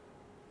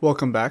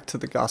Welcome back to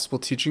the Gospel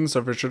Teachings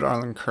of Richard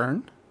Arlen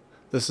Kern.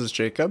 This is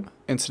Jacob,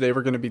 and today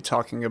we're going to be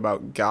talking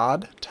about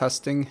God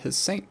testing his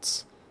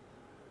saints.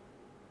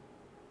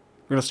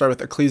 We're going to start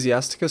with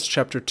Ecclesiasticus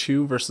chapter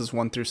 2, verses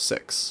 1 through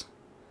 6.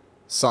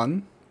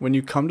 Son, when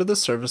you come to the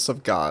service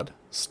of God,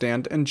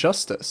 stand in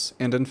justice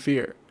and in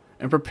fear,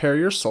 and prepare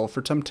your soul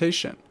for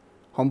temptation.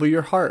 Humble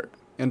your heart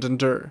and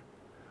endure.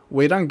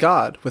 Wait on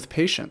God with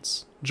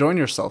patience. Join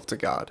yourself to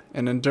God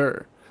and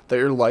endure, that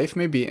your life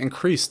may be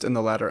increased in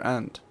the latter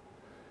end.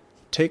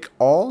 Take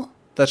all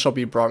that shall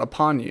be brought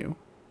upon you,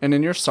 and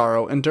in your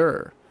sorrow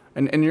endure,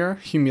 and in your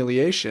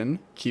humiliation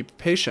keep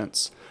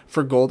patience.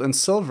 For gold and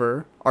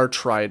silver are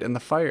tried in the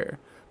fire,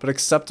 but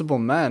acceptable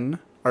men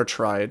are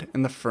tried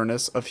in the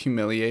furnace of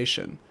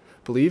humiliation.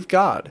 Believe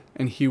God,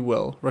 and he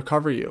will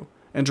recover you,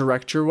 and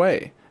direct your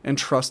way, and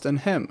trust in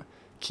him.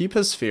 Keep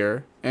his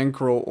fear, and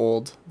grow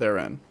old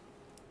therein.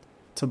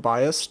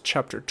 Tobias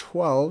chapter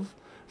 12,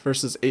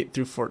 verses 8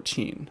 through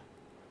 14.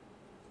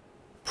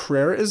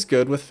 Prayer is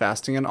good with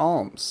fasting and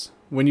alms.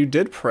 When you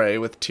did pray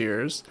with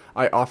tears,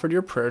 I offered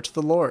your prayer to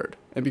the Lord,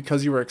 and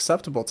because you were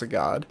acceptable to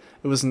God,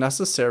 it was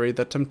necessary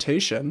that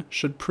temptation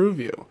should prove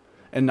you,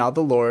 and now the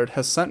Lord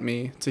has sent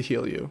me to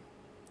heal you.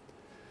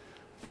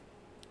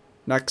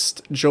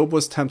 Next, Job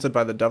was tempted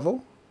by the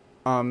devil.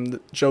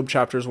 Job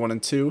chapters 1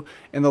 and 2.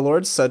 And the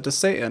Lord said to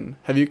Satan,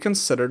 Have you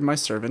considered my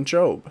servant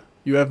Job?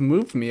 You have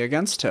moved me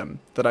against him,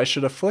 that I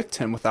should afflict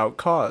him without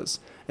cause.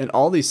 In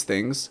all these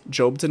things,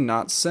 Job did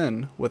not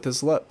sin with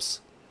his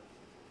lips.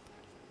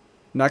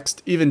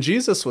 Next, even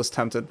Jesus was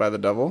tempted by the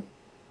devil.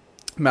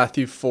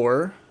 Matthew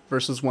 4,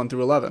 verses 1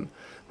 through 11.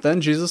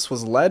 Then Jesus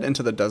was led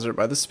into the desert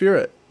by the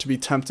Spirit to be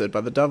tempted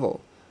by the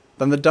devil.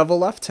 Then the devil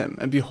left him,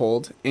 and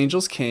behold,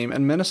 angels came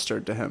and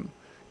ministered to him.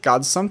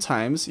 God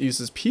sometimes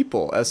uses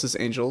people as his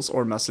angels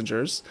or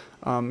messengers.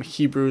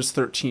 Hebrews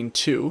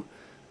 13:2.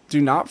 Do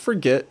not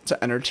forget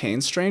to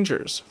entertain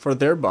strangers, for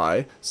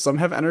thereby some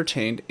have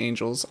entertained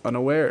angels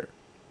unaware.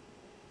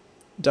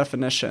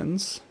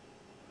 Definitions.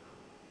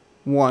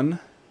 1.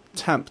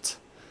 Tempt.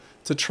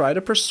 To try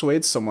to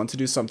persuade someone to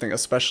do something,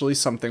 especially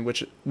something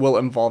which will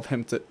involve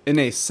him in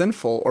a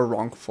sinful or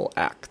wrongful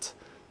act.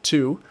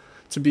 2.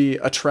 To be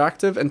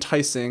attractive,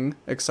 enticing,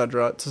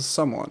 etc. to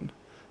someone.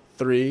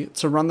 3.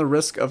 To run the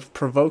risk of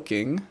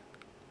provoking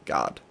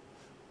God.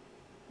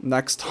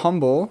 Next,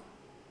 humble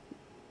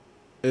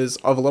is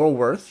of little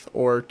worth,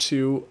 or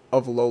 2,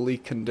 of lowly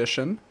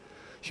condition.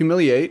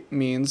 Humiliate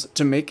means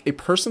to make a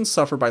person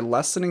suffer by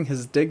lessening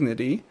his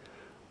dignity,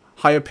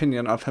 high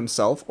opinion of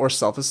himself, or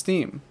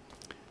self-esteem.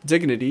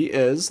 Dignity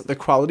is the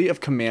quality of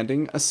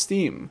commanding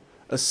esteem.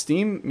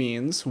 Esteem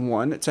means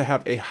 1, to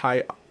have a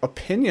high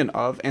opinion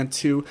of, and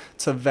 2,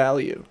 to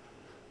value.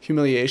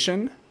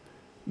 Humiliation,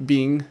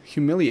 being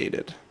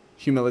humiliated.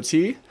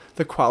 Humility,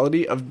 the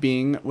quality of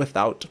being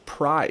without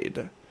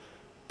pride.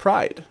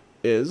 Pride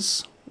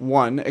is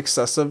 1,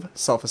 excessive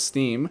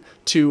self-esteem,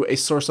 2, a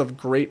source of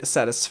great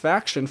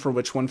satisfaction for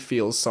which one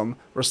feels some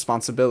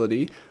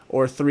responsibility,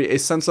 or 3, a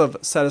sense of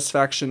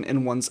satisfaction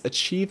in one's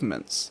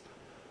achievements.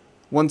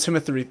 1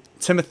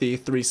 Timothy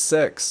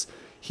 3:6,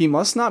 he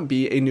must not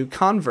be a new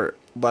convert,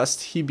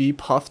 lest he be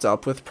puffed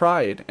up with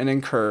pride and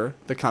incur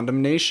the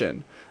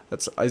condemnation.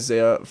 That's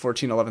Isaiah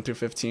 14:11 through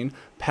 15,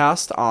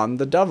 passed on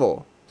the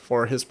devil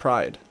for his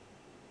pride.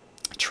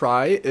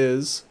 Try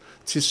is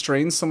to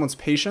strain someone's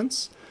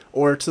patience,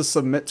 or to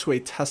submit to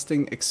a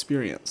testing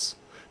experience.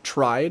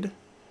 Tried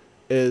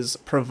is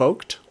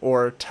provoked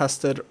or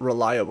tested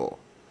reliable.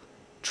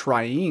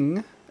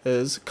 Trying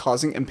is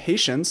causing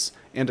impatience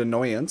and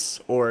annoyance,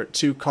 or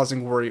to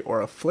causing worry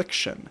or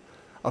affliction.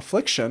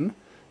 Affliction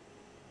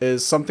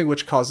is something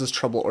which causes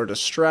trouble or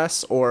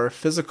distress, or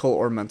physical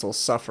or mental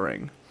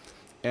suffering.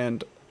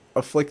 And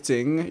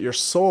afflicting your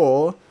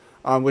soul,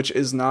 which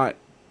is not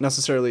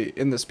necessarily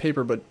in this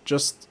paper, but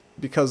just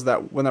because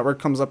that when that word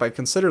comes up, I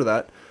consider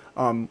that.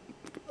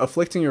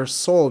 Afflicting your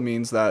soul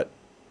means that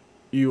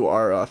you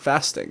are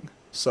fasting.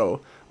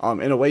 So,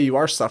 in a way, you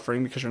are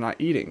suffering because you're not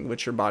eating,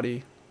 which your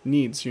body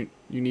needs. You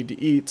need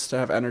to eat to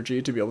have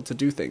energy to be able to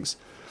do things.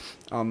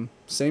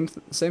 Same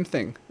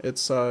thing.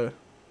 It's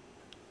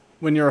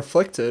when you're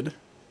afflicted,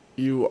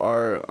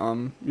 you're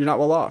not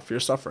well off. You're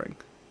suffering.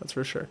 That's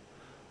for sure.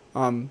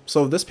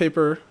 So this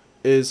paper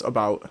is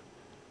about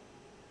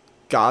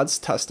God's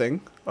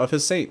testing of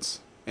his saints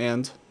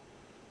and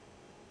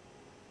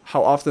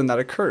how often that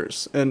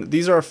occurs. And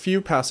these are a few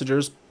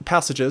passages,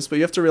 but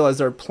you have to realize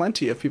there are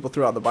plenty of people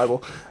throughout the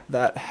Bible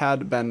that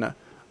had been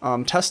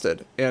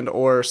tested and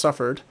or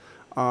suffered.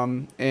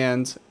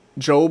 And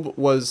Job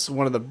was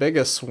one of the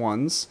biggest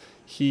ones.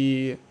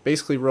 He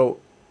basically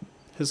wrote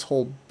his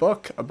whole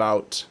book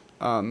about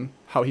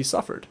how he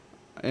suffered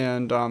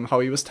and how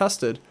he was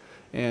tested,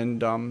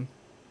 and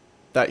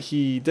that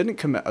he didn't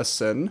commit a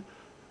sin,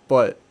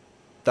 but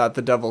that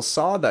the devil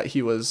saw that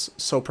he was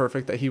so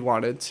perfect that he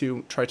wanted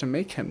to try to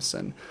make him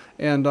sin.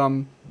 And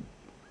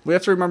we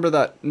have to remember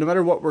that no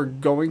matter what we're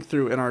going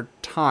through in our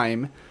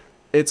time,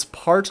 it's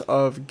part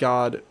of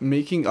God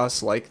making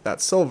us like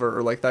that silver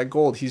or like that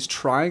gold. He's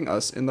trying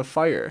us in the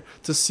fire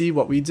to see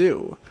what we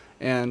do.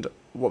 And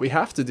what we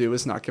have to do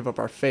is not give up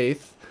our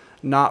faith,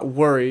 not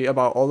worry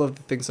about all of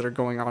the things that are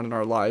going on in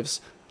our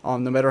lives. No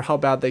matter how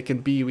bad they can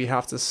be, we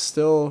have to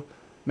still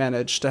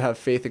manage to have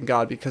faith in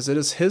God, because it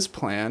is His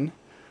plan,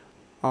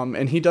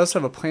 and He does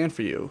have a plan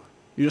for you.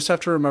 You just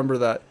have to remember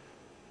that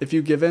if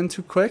you give in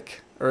too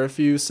quick, or if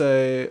you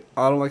say,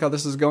 I don't like how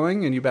this is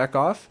going, and you back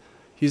off,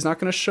 He's not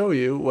going to show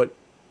you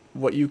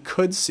what you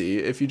could see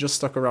if you just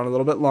stuck around a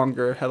little bit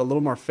longer, had a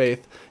little more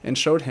faith, and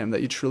showed Him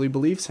that you truly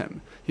believed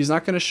Him. He's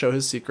not going to show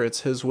His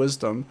secrets, His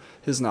wisdom,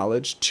 His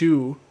knowledge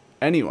to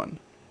anyone.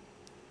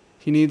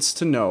 He needs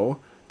to know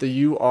that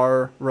you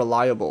are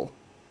reliable,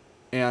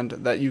 and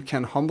that you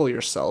can humble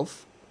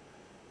yourself,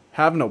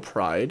 have no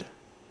pride,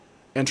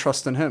 and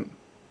trust in Him.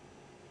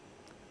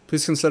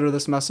 Please consider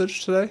this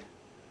message today.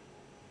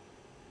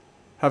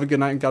 Have a good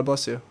night, and God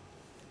bless you.